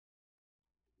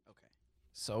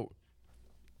So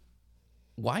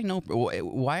why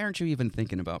aren't you even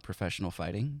thinking about professional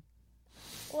fighting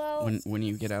Well, when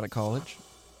you get out of college?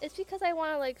 it's because I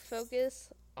want to like focus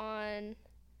on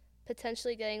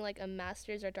potentially getting like a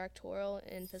master's or doctoral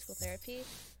in physical therapy,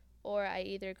 or I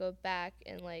either go back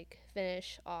and like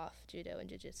finish off judo and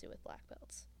jiu-jitsu with black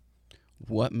belts.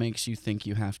 What makes you think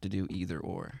you have to do either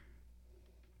or?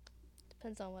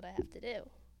 Depends on what I have to do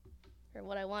or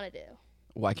what I want to do.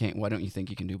 Why don't you think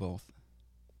you can do both?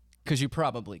 Because you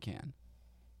probably can.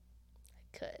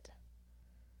 I could.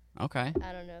 Okay.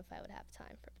 I don't know if I would have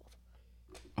time for both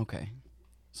of them. Okay.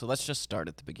 So let's just start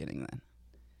at the beginning then.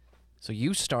 So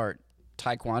you start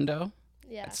Tae-Kwon-Do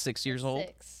at 6 years old?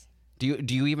 6.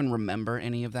 Do you even remember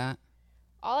any of that?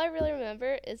 All I really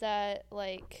remember is that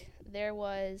like there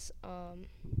was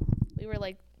we were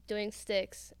like doing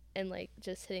sticks and like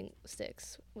just hitting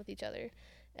sticks with each other,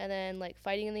 and then like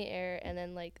fighting in the air, and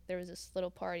then like there was this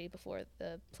little party before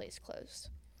the place closed.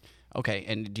 Okay,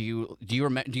 and do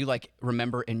you like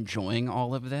remember enjoying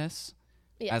all of this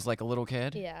as like a little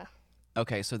kid? Yeah.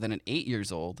 Okay, so then at 8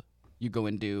 years old, you go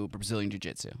and do Brazilian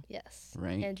Jiu-Jitsu. Yes.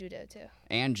 Right. And judo too.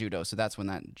 And judo, so that's when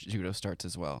that judo starts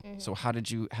as well. Mm-hmm. So how did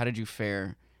you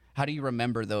fare? How do you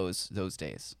remember those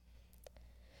days?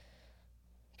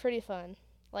 Pretty fun.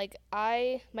 Like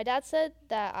my dad said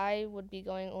that I would be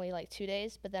going only like 2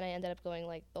 days, but then I ended up going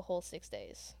like the whole 6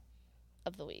 days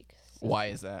of the week. So why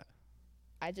is that?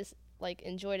 I just like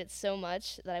enjoyed it so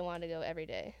much that I wanted to go every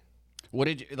day.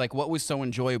 What was so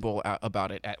enjoyable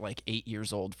about it at like 8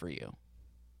 years old for you?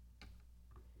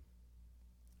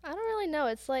 I don't really know.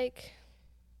 It's like,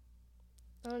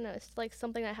 I don't know. It's like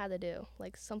something I had to do.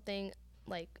 Like something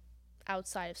like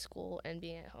outside of school and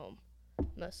being at home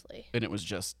mostly. And it was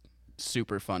just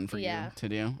super fun for you to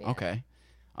do? Yeah. Okay.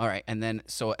 All right. And then,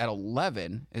 so at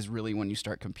 11 is really when you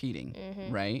start competing,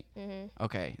 right? Mm-hmm.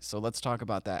 Okay. So let's talk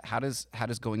about that. How does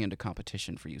going into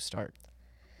competition for you start?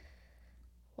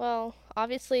 Well,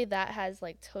 obviously that has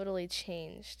like totally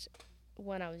changed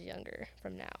when I was younger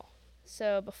from now.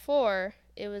 So before,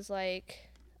 it was like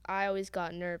I always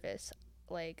got nervous.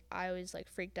 Like I always like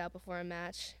freaked out before a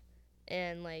match,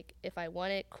 and like if I won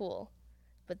it, cool.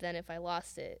 But then if I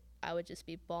lost it, I would just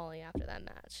be bawling after that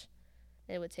match.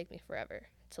 And it would take me forever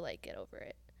to like get over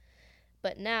it.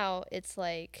 But now it's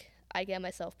like I get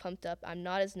myself pumped up. I'm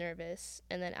not as nervous,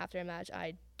 and then after a match,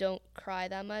 I don't cry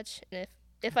that much. And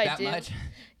if I do,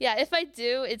 yeah, if I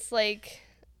do, it's like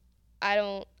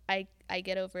I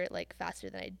get over it like faster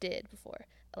than I did before.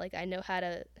 Like I know how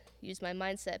to use my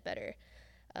mindset better.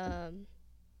 I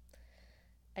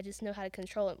just know how to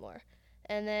control it more.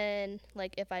 And then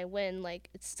like if I win, like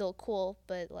it's still cool,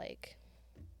 but like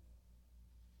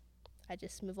I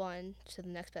just move on to the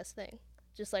next best thing.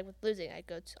 Just like with losing, I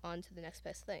go on to the next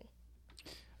best thing.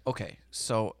 Okay,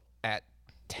 so at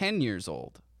 10 years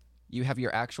old, you have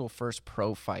your actual first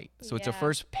pro fight. So it's a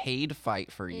first paid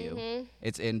fight for you. Mm-hmm.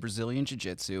 It's in Brazilian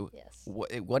Jiu-Jitsu. Yes.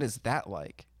 What is that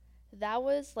like? That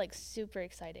was like super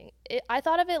exciting. I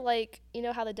thought of it like, you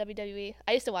know how the WWE,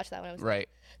 I used to watch that when I was right.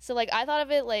 So like I thought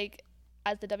of it like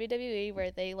as the WWE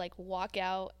where they like walk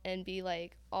out and be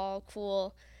like all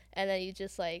cool, and then you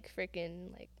just like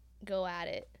freaking like go at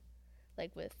it,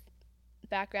 like with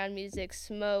background music,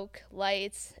 smoke,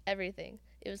 lights, everything.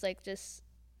 It was like just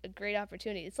a great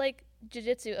opportunity. It's like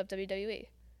jiu-jitsu of WWE.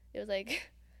 It was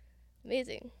like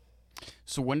amazing.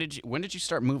 So when did you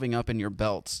start moving up in your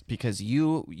belts? Because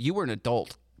you were an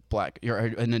adult you're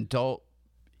an adult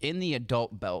in the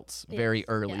adult belts very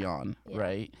early on,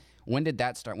 right? When did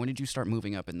that start? When did you start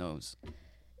moving up in those?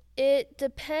 It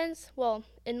depends. Well,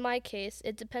 in my case,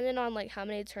 it depended on like how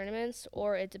many tournaments,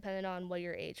 or it depended on what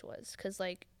your age was. Because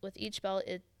like with each belt,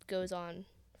 it goes on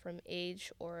from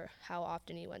age or how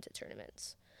often you went to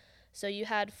tournaments. So you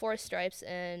had 4 stripes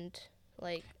and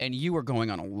like... And you were going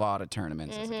on a lot of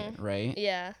tournaments as a kid, right?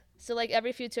 Yeah. So like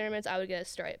every few tournaments, I would get a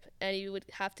stripe. And you would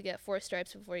have to get 4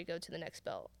 stripes before you go to the next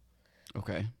belt.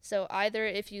 Okay. So either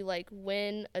if you like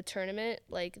win a tournament,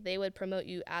 like they would promote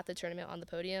you at the tournament on the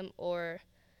podium, or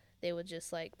they would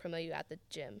just like promote you at the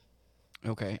gym.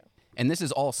 Okay. So. And this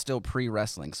is all still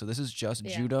pre-wrestling, so this is just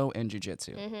judo and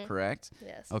jiu-jitsu, correct?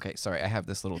 Yes. Okay, sorry, I have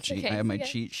this little cheat. I have my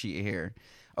cheat sheet here.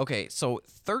 Okay, so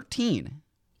 13,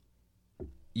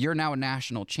 you're now a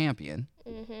national champion.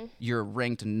 Mm-hmm. You're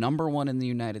ranked number 1 in the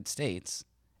United States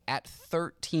at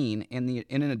 13 in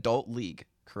an adult league,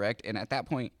 correct? And at that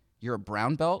point, you're a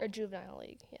brown belt? Or juvenile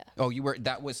league, yeah. Oh,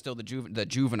 that was still the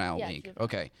juvenile league. Juvenile.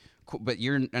 Okay, cool. But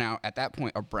you're now, at that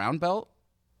point, a brown belt,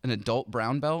 an adult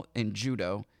brown belt in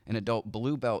judo, an adult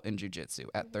blue belt in jiu-jitsu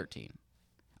at 13.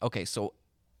 Okay, so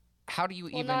how do you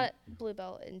not blue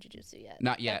belt in jiu-jitsu yet.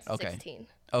 Not yet, That's okay. 16.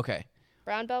 Okay.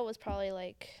 Brown belt was probably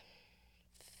like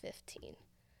 15.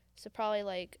 So probably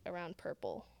like around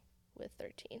purple with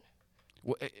 13.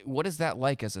 What is that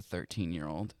like as a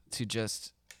 13-year-old to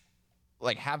just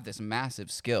like have this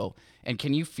massive skill? And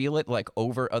can you feel it like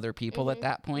over other people at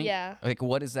that point? Yeah. Like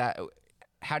what is that?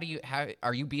 How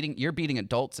are you beating? You're beating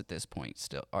adults at this point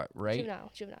still, right?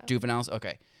 Juveniles.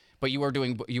 Okay, but you were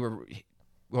going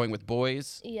with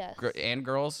boys. Yes. And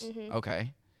girls.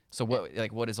 Okay. So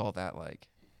what is all that like?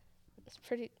 It's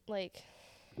pretty like,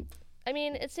 I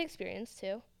mean, it's the experience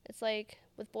too. It's like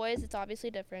with boys, it's obviously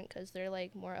different because they're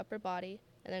like more upper body,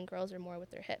 and then girls are more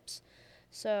with their hips.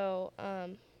 So.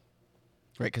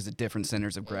 Right, because of different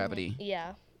centers of gravity.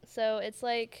 Yeah. So it's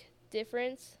like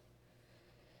difference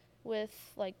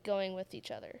with like going with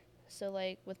each other. So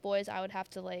like with boys, I would have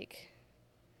to like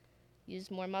use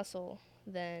more muscle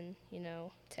than,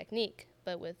 technique.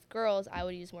 But with girls, I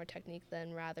would use more technique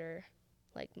than rather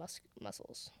like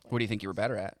muscles. What do you think you were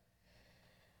better at?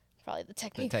 Probably the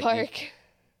technique part.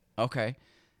 Okay.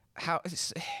 How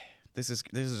this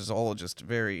is all just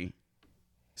very.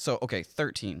 So okay,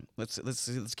 13.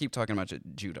 Let's keep talking about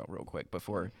judo real quick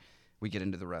before we get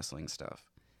into the wrestling stuff.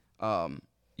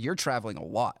 You're traveling a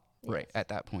lot, right? At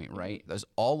that point, right? There's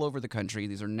all over the country.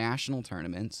 These are national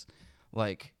tournaments.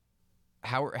 Like,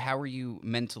 how are you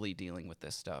mentally dealing with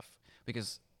this stuff?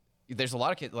 Because there's a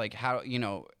lot of kids. Like how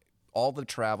all the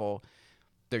travel.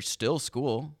 There's still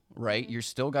school, right? You're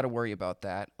still got to worry about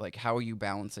that. Like, how are you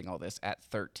balancing all this at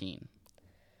 13?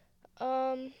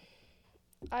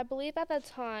 I believe at that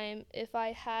time, if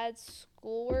I had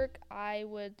schoolwork, I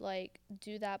would like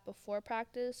do that before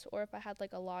practice, or if I had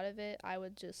like a lot of it, I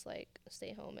would just like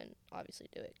stay home and obviously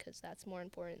do it because that's more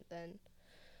important than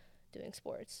doing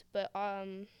sports. But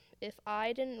if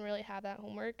I didn't really have that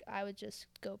homework, I would just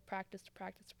go practice to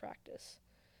practice to practice.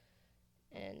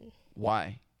 And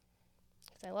why?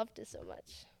 Because I loved it so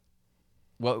much.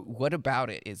 What about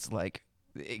it is like,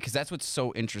 because that's what's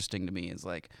so interesting to me is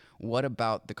like, what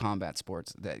about the combat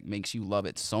sports that makes you love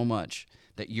it so much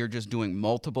that you're just doing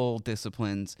multiple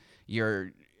disciplines,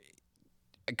 you're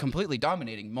completely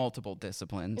dominating multiple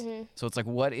disciplines. So it's like,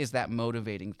 what is that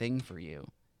motivating thing for you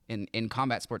in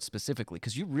combat sports specifically?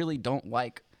 Because you really don't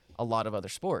like a lot of other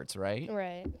sports, right?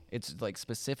 Right. It's like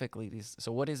specifically these.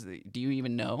 So what is it? Do you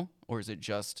even know, or is it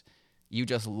just you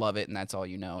just love it and that's all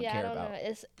you know and care about? Yeah, I don't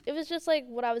know. It was just like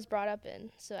what I was brought up in.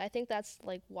 So I think that's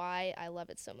like why I love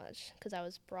it so much, because I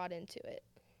was brought into it,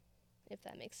 if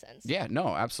that makes sense. Yeah,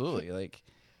 no, absolutely. Like,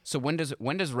 so when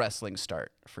does wrestling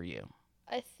start for you?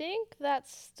 I think that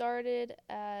started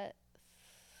at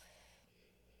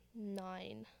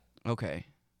 9. Okay.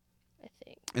 I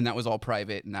think. And that was all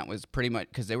private, and that was pretty much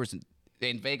because there was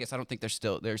in Vegas. I don't think there's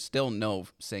still no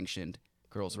sanctioned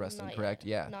girls wrestling, Not correct?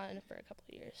 yet. Yeah. Not in for a couple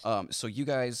of years. So you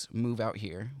guys move out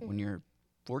here when you're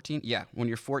 14. Yeah, when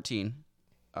you're 14.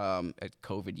 A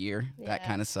COVID year that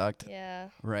kind of sucked. Yeah.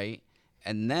 Right,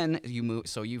 and then you move.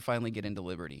 So you finally get into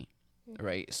Liberty,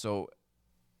 right? So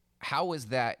how is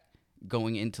that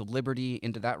going into Liberty,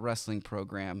 into that wrestling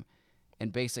program,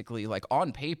 and basically like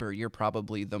on paper you're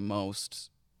probably the most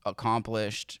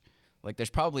accomplished. Like there's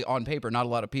probably on paper not a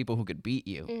lot of people who could beat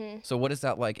you. So what is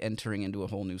that like entering into a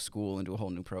whole new school, into a whole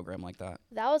new program like that?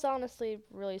 That was honestly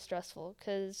really stressful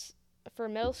because for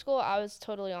middle school I was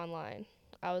totally online.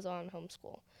 I was on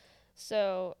homeschool.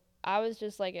 So I was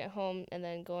just like at home and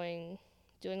then doing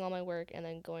all my work and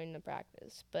then going to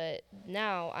practice. But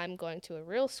now I'm going to a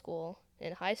real school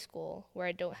in high school where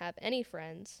I don't have any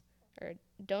friends or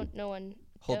don't know one.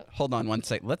 Hold on one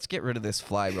sec. Let's get rid of this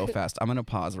fly real fast. I'm going to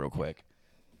pause real quick.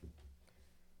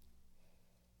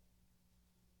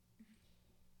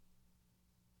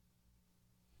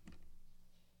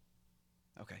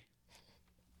 Okay.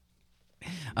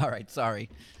 All right, sorry.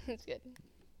 It's good.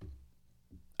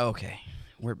 Okay.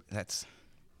 That's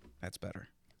better.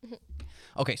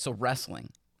 Okay, so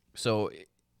wrestling. So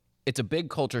it's a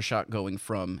big culture shock going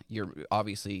from your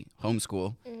obviously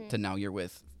homeschool to now you're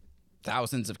with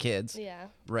thousands of kids. Yeah.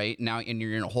 Right? Now and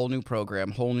you're in a whole new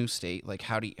program, whole new state. Like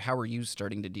how are you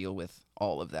starting to deal with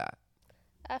all of that?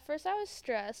 At first I was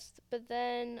stressed, but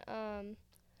then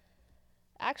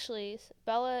actually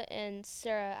Bella and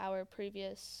Sarah, our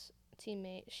previous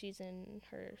teammate, she's in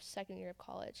her second year of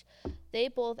college, they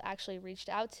both actually reached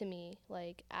out to me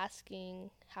like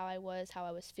asking how I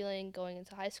was feeling going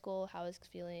into high school, how I was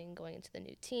feeling going into the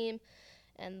new team,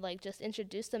 and like just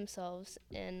introduce themselves,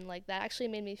 and like that actually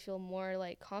made me feel more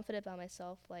like confident about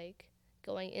myself like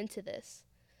going into this.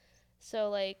 So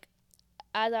like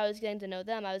as I was getting to know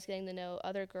them, I was getting to know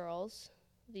other girls,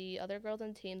 the other girls on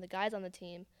the team, the guys on the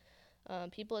team,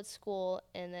 people at school,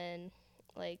 and then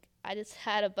like I just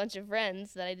had a bunch of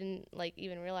friends that I didn't like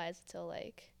even realize until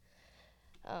like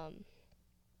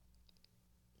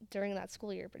during that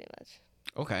school year, pretty much.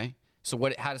 Okay. So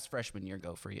how does freshman year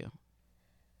go for you?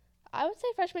 I would say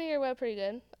freshman year went pretty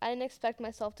good. I didn't expect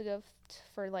myself to go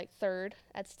for like third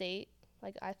at state.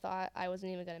 Like I thought I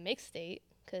wasn't even going to make state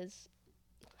because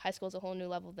high school is a whole new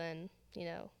level than, you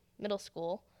know, middle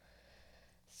school.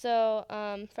 So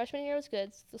freshman year was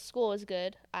good. The school was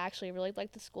good. I actually really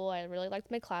liked the school. I really liked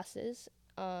my classes.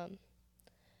 And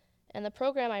the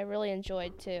program I really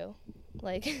enjoyed too.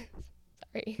 Like,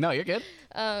 sorry. No, you're good.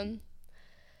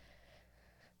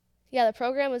 Yeah, the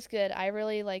program was good. I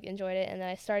really like enjoyed it, and then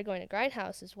I started going to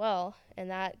Grindhouse as well,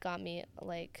 and that got me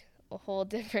like a whole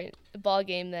different ball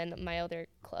game than my other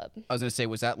club. I was gonna say,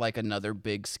 was that like another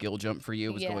big skill jump for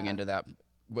you? Was going into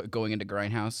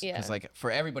Grindhouse? Yeah. Because like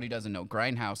for everybody who doesn't know,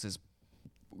 Grindhouse is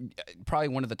probably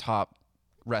one of the top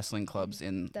wrestling clubs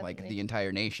in like the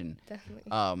entire nation.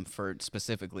 Definitely. For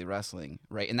specifically wrestling,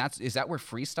 right? And is that where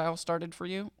freestyle started for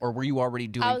you, or were you already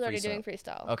doing? I was already doing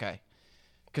freestyle. Okay.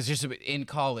 Because just in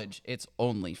college, it's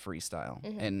only freestyle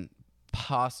and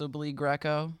possibly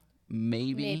Greco,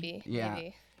 maybe. Yeah.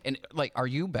 Maybe. And like, are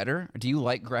you better? Do you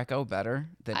like Greco better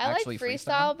than actually freestyle? I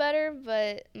like freestyle better,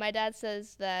 but my dad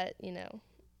says that, you know,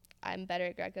 I'm better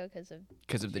at Greco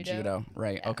because of the judo,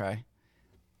 right? Yeah. Okay.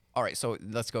 All right, so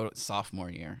let's go to sophomore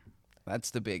year.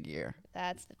 That's the big year.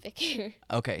 That's the big year.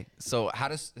 Okay, so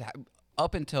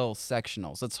up until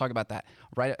sectionals? Let's talk about that.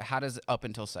 Right? How does up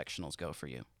until sectionals go for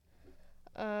you?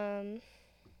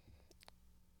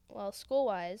 Well,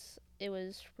 school-wise, it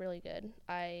was really good.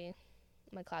 My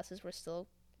classes were still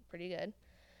pretty good.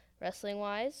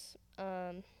 Wrestling-wise,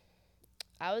 I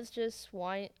was just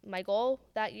my goal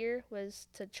that year was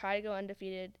to try to go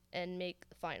undefeated and make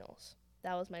the finals.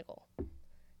 That was my goal.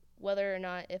 Whether or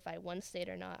not, if I won state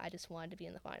or not, I just wanted to be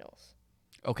in the finals.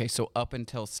 Okay, so up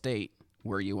until state,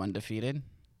 were you undefeated?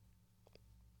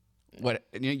 No. What,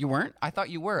 you weren't? I thought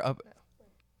you were.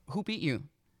 Who beat you?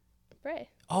 Bray.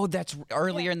 Oh, that's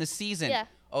earlier in the season. Yeah.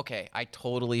 Okay, I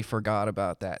totally forgot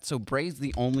about that. So Bray's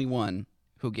the only one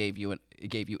who gave you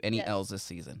any L's this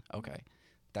season. Okay,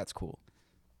 that's cool.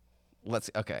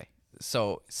 Okay,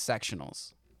 so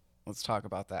sectionals. Let's talk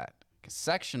about that. 'Cause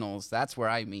sectionals, that's where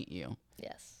I meet you.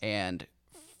 Yes. And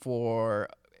for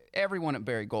everyone at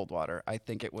Barry Goldwater, I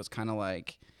think it was kind of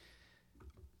like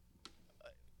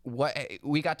what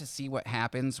we got to see what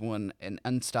happens when an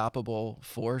unstoppable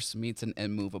force meets an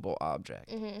immovable object.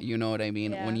 Mm-hmm. You know what I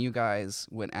mean? Yeah. When you guys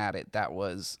went at it, that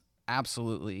was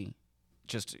absolutely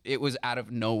it was out of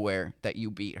nowhere that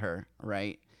you beat her,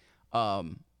 right?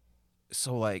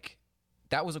 So like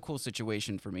that was a cool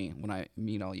situation for me when I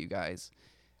meet all you guys.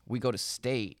 We go to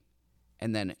state,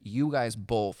 and then you guys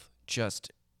both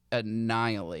just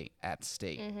annihilate at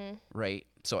state, right?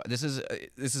 So this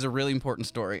is a really important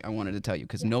story I wanted to tell you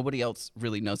because nobody else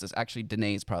really knows this. Actually,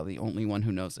 Danae is probably the only one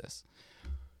who knows this.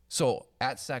 So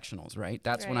at sectionals, right?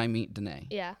 That's when I meet Danae.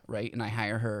 Yeah. Right? And I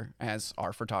hire her as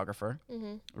our photographer,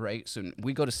 right? So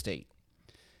we go to state.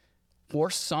 For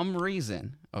some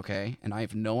reason, okay, and I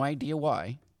have no idea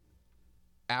why,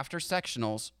 after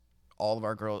sectionals, all of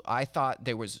our girls, I thought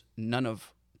there was none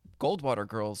of Goldwater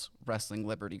girls wrestling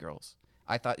Liberty girls.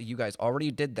 I thought you guys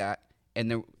already did that.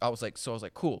 And I was like,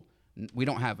 cool. We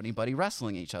don't have anybody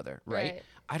wrestling each other, right?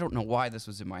 I don't know why this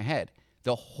was in my head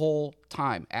the whole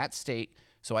time at state.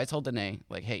 So I told Danae,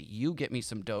 like, hey, you get me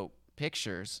some dope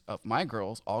pictures of my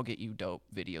girls. I'll get you dope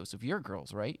videos of your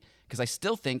girls, right? Because I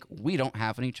still think we don't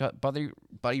have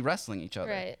buddy wrestling each other.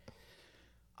 Right.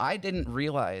 I didn't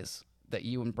realize that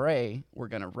you and Bray were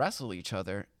going to wrestle each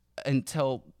other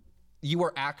until you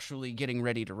were actually getting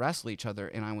ready to wrestle each other.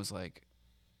 And I was like,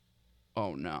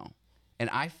 oh, no. And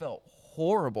I felt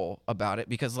horrible about it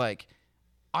because, like,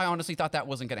 I honestly thought that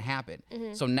wasn't going to happen.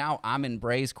 Mm-hmm. So now I'm in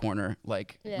Bray's corner,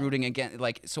 like, rooting again.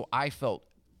 Like, so I felt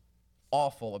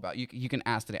awful about you. You can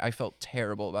ask today. I felt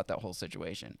terrible about that whole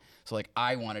situation. So, like,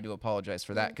 I wanted to apologize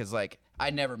for that because, like, I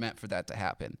never meant for that to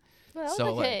happen. Well, so,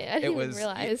 okay. Like, I didn't even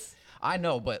realize. I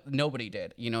know, but nobody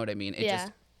did. You know what I mean?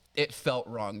 It felt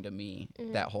wrong to me,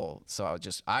 that whole. So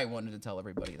I wanted to tell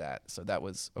everybody that. So that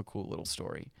was a cool little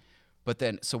story. But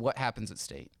then, so what happens at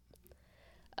state?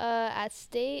 At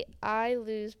state, I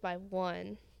lose by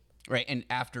 1. Right, and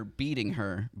after beating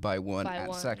her by 1 at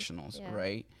sectionals,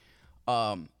 right?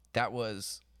 That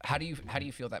was how do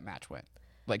you feel that match went?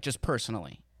 Like just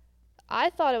personally. I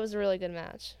thought it was a really good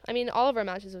match. I mean, all of our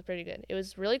matches were pretty good. It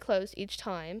was really close each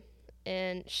time,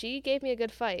 and she gave me a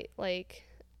good fight. Like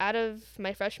out of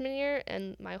my freshman year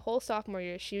and my whole sophomore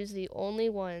year, she was the only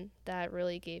one that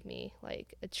really gave me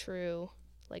like a true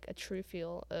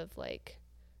feel of like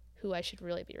who I should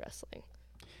really be wrestling.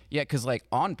 Yeah, because like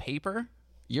on paper,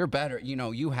 you're better. You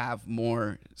know, you have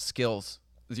more skills.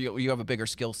 You have a bigger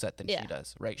skill set than she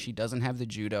does, right? She doesn't have the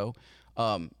judo.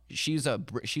 She's a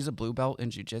blue belt in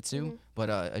jujitsu, but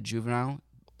a juvenile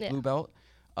blue belt.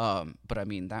 But I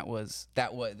mean,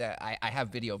 I have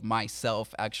video of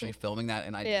myself actually filming that,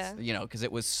 and I just, you know, because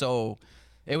it was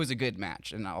a good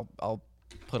match, and I'll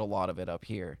put a lot of it up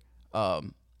here.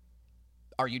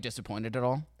 Are you disappointed at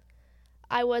all?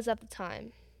 I was at the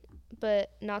time,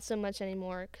 but not so much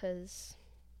anymore because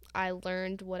I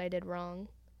learned what I did wrong,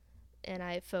 and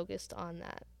I focused on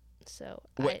that. So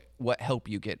what helped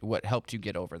you get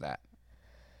over that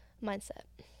mindset?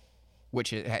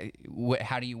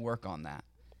 How do you work on that?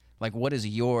 Like, what is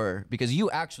because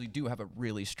you actually do have a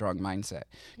really strong mindset.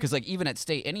 Because like even at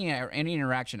state, any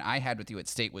interaction I had with you at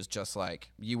state was just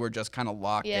like you were just kind of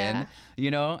locked in,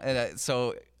 you know. And,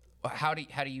 so how do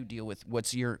you deal with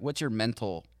what's your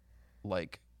mental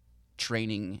like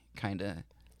training kind of?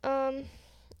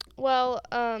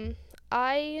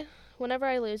 Whenever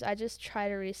I lose, I just try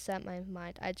to reset my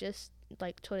mind. I just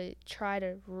like try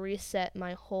to reset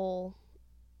my whole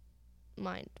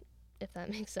mind, if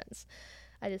that makes sense.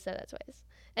 I just said that twice.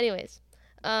 Anyways,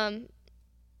 so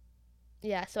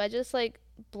I just like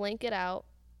blank it out.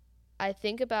 I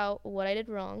think about what I did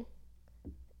wrong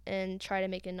and try to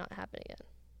make it not happen again.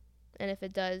 And if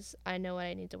it does, I know what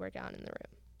I need to work out in the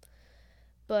room.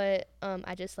 But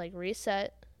I just like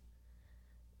reset,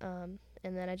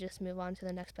 and then I just move on to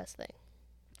the next best thing.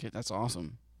 Okay, that's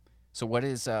awesome. So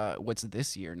what's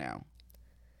this year now?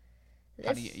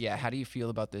 How do you feel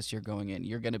about this year going in?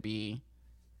 You're going to be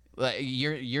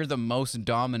you're the most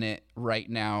dominant right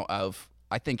now of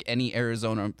I think any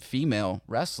Arizona female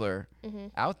wrestler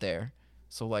out there.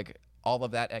 So like all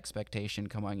of that expectation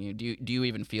come on you. Do you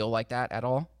even feel like that at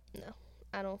all? No,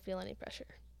 I don't feel any pressure.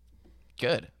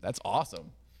 Good. That's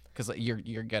awesome. Because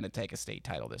you're gonna take a state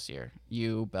title this year.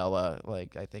 You, Bella,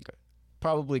 like I think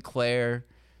probably Claire,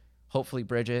 hopefully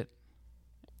Bridget.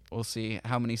 We'll see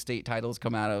how many state titles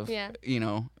come out of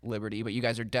Liberty. But you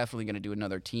guys are definitely gonna do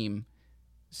another team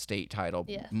state title,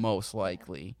 most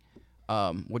likely.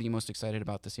 What are you most excited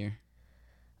about this year?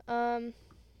 I'm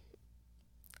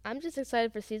just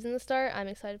excited for season to start. I'm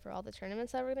excited for all the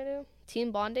tournaments that we're gonna do.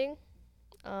 Team bonding.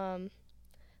 The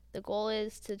goal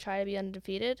is to try to be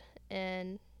undefeated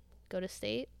and go to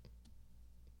state,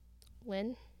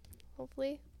 win,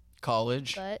 hopefully.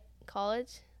 College.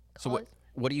 So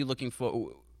what are you looking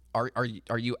for? Are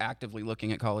you actively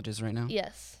looking at colleges right now?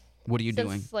 Yes. What are you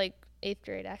doing? Since like 8th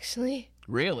grade, actually.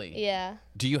 Really? Yeah.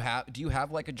 Do you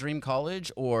have like a dream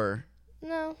college or?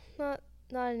 No, not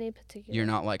any particular. You're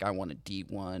not like I want a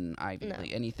D1 Ivy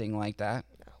League, anything like that?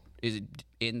 No. Is it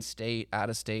in state, out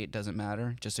of state? Doesn't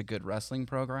matter. Just a good wrestling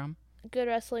program. Good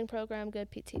wrestling program,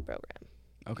 good PT program.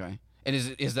 Okay. And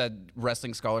is that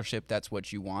wrestling scholarship? That's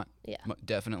what you want? Yeah.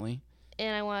 Definitely.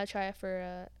 And I want to try for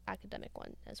a academic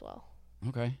one as well.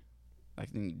 Okay. I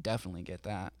can definitely get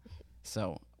that.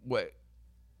 So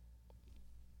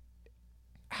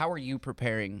how are you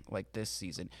preparing like this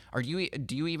season?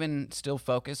 Do you even still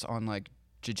focus on like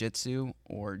jiu-jitsu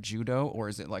or judo, or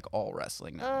is it like all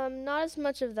wrestling now? Not as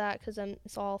much of that because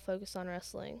it's all focused on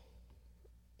wrestling.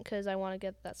 Because I want to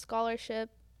get that scholarship,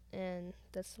 and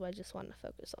that's what I just want to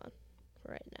focus on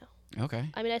right now. Okay.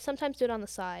 I mean, I sometimes do it on the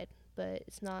side, but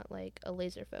it's not like a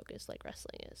laser focus like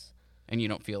wrestling is. And you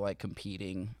don't feel like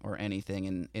competing or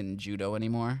anything in judo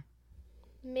anymore?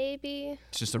 Maybe.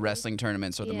 It's just the wrestling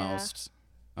tournaments are the most.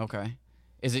 Okay.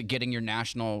 Is it getting your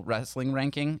national wrestling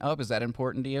ranking up? Is that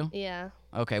important to you? Yeah.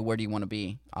 Okay, where do you want to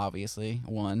be? Obviously,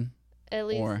 1. At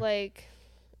least like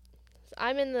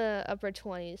I'm in the upper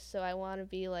 20s, so I want to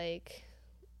be like.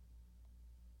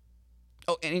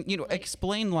 Oh, and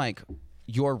explain like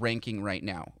your ranking right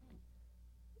now.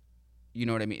 You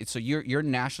know what I mean? So you're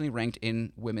nationally ranked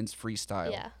in women's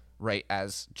freestyle, right?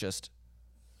 As just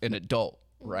an adult,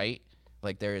 right?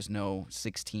 Like there is no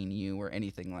 16U or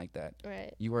anything like that.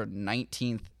 Right. You are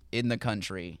 19th in the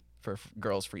country for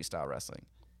girls freestyle wrestling,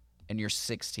 and you're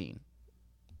 16.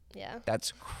 Yeah.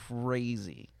 That's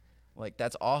crazy. Like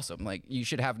that's awesome. Like you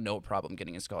should have no problem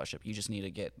getting a scholarship. You just need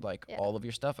to get like all of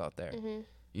your stuff out there. Mm-hmm.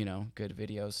 You know, good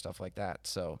videos, stuff like that.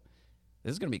 So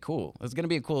this is gonna be cool. It's gonna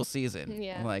be a cool season.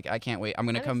 Yeah. Like I can't wait. I'm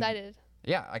excited.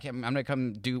 Yeah, I'm gonna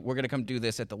come do. We're gonna come do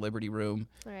this at the Liberty Room.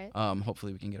 All right.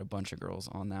 Hopefully we can get a bunch of girls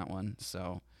on that one.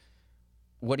 So,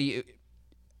 what do you,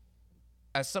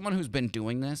 as someone who's been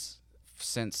doing this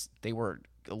since they were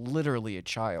literally a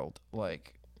child,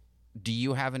 like, do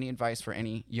you have any advice for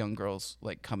any young girls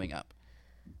like coming up?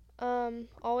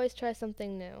 Always try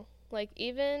something new. Like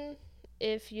even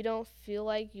if you don't feel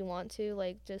like you want to,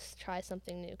 like, just try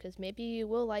something new, because maybe you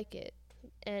will like it.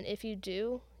 And if you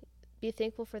do, be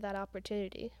thankful for that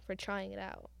opportunity, for trying it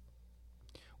out.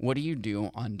 What do you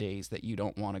do on days that you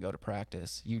don't want to go to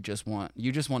practice? You just want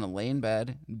to lay in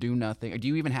bed, do nothing. Or do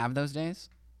you even have those days?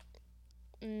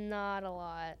 Not a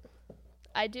lot.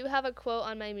 I do have a quote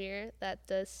on my mirror that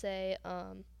does say,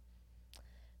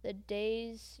 the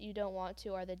days you don't want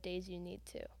to are the days you need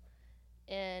to.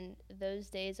 And those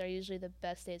days are usually the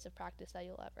best days of practice that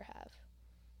you'll ever have.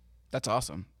 That's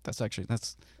awesome. That's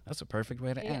a perfect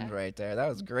way to end right there. That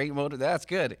was great motive. That's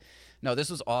good. No, this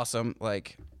was awesome.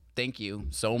 Like, thank you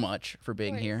so much for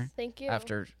being here. Thank you.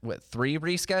 After 3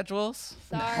 reschedules?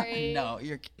 Sorry. No,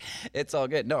 it's all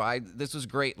good. No, this was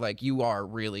great. Like, you are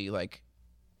really like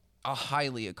a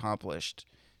highly accomplished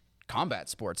combat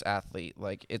sports athlete.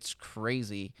 Like, it's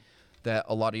crazy that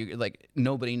a lot of you, like,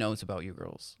 nobody knows about you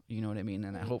girls. You know what I mean?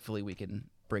 And hopefully we can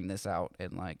bring this out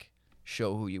and like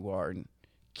show who you are and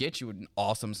get you an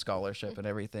awesome scholarship and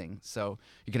everything. So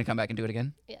you're gonna come back and do it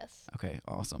again? Yes. Okay,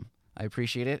 awesome. I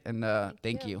appreciate it, and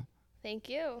thank you. Thank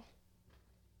you.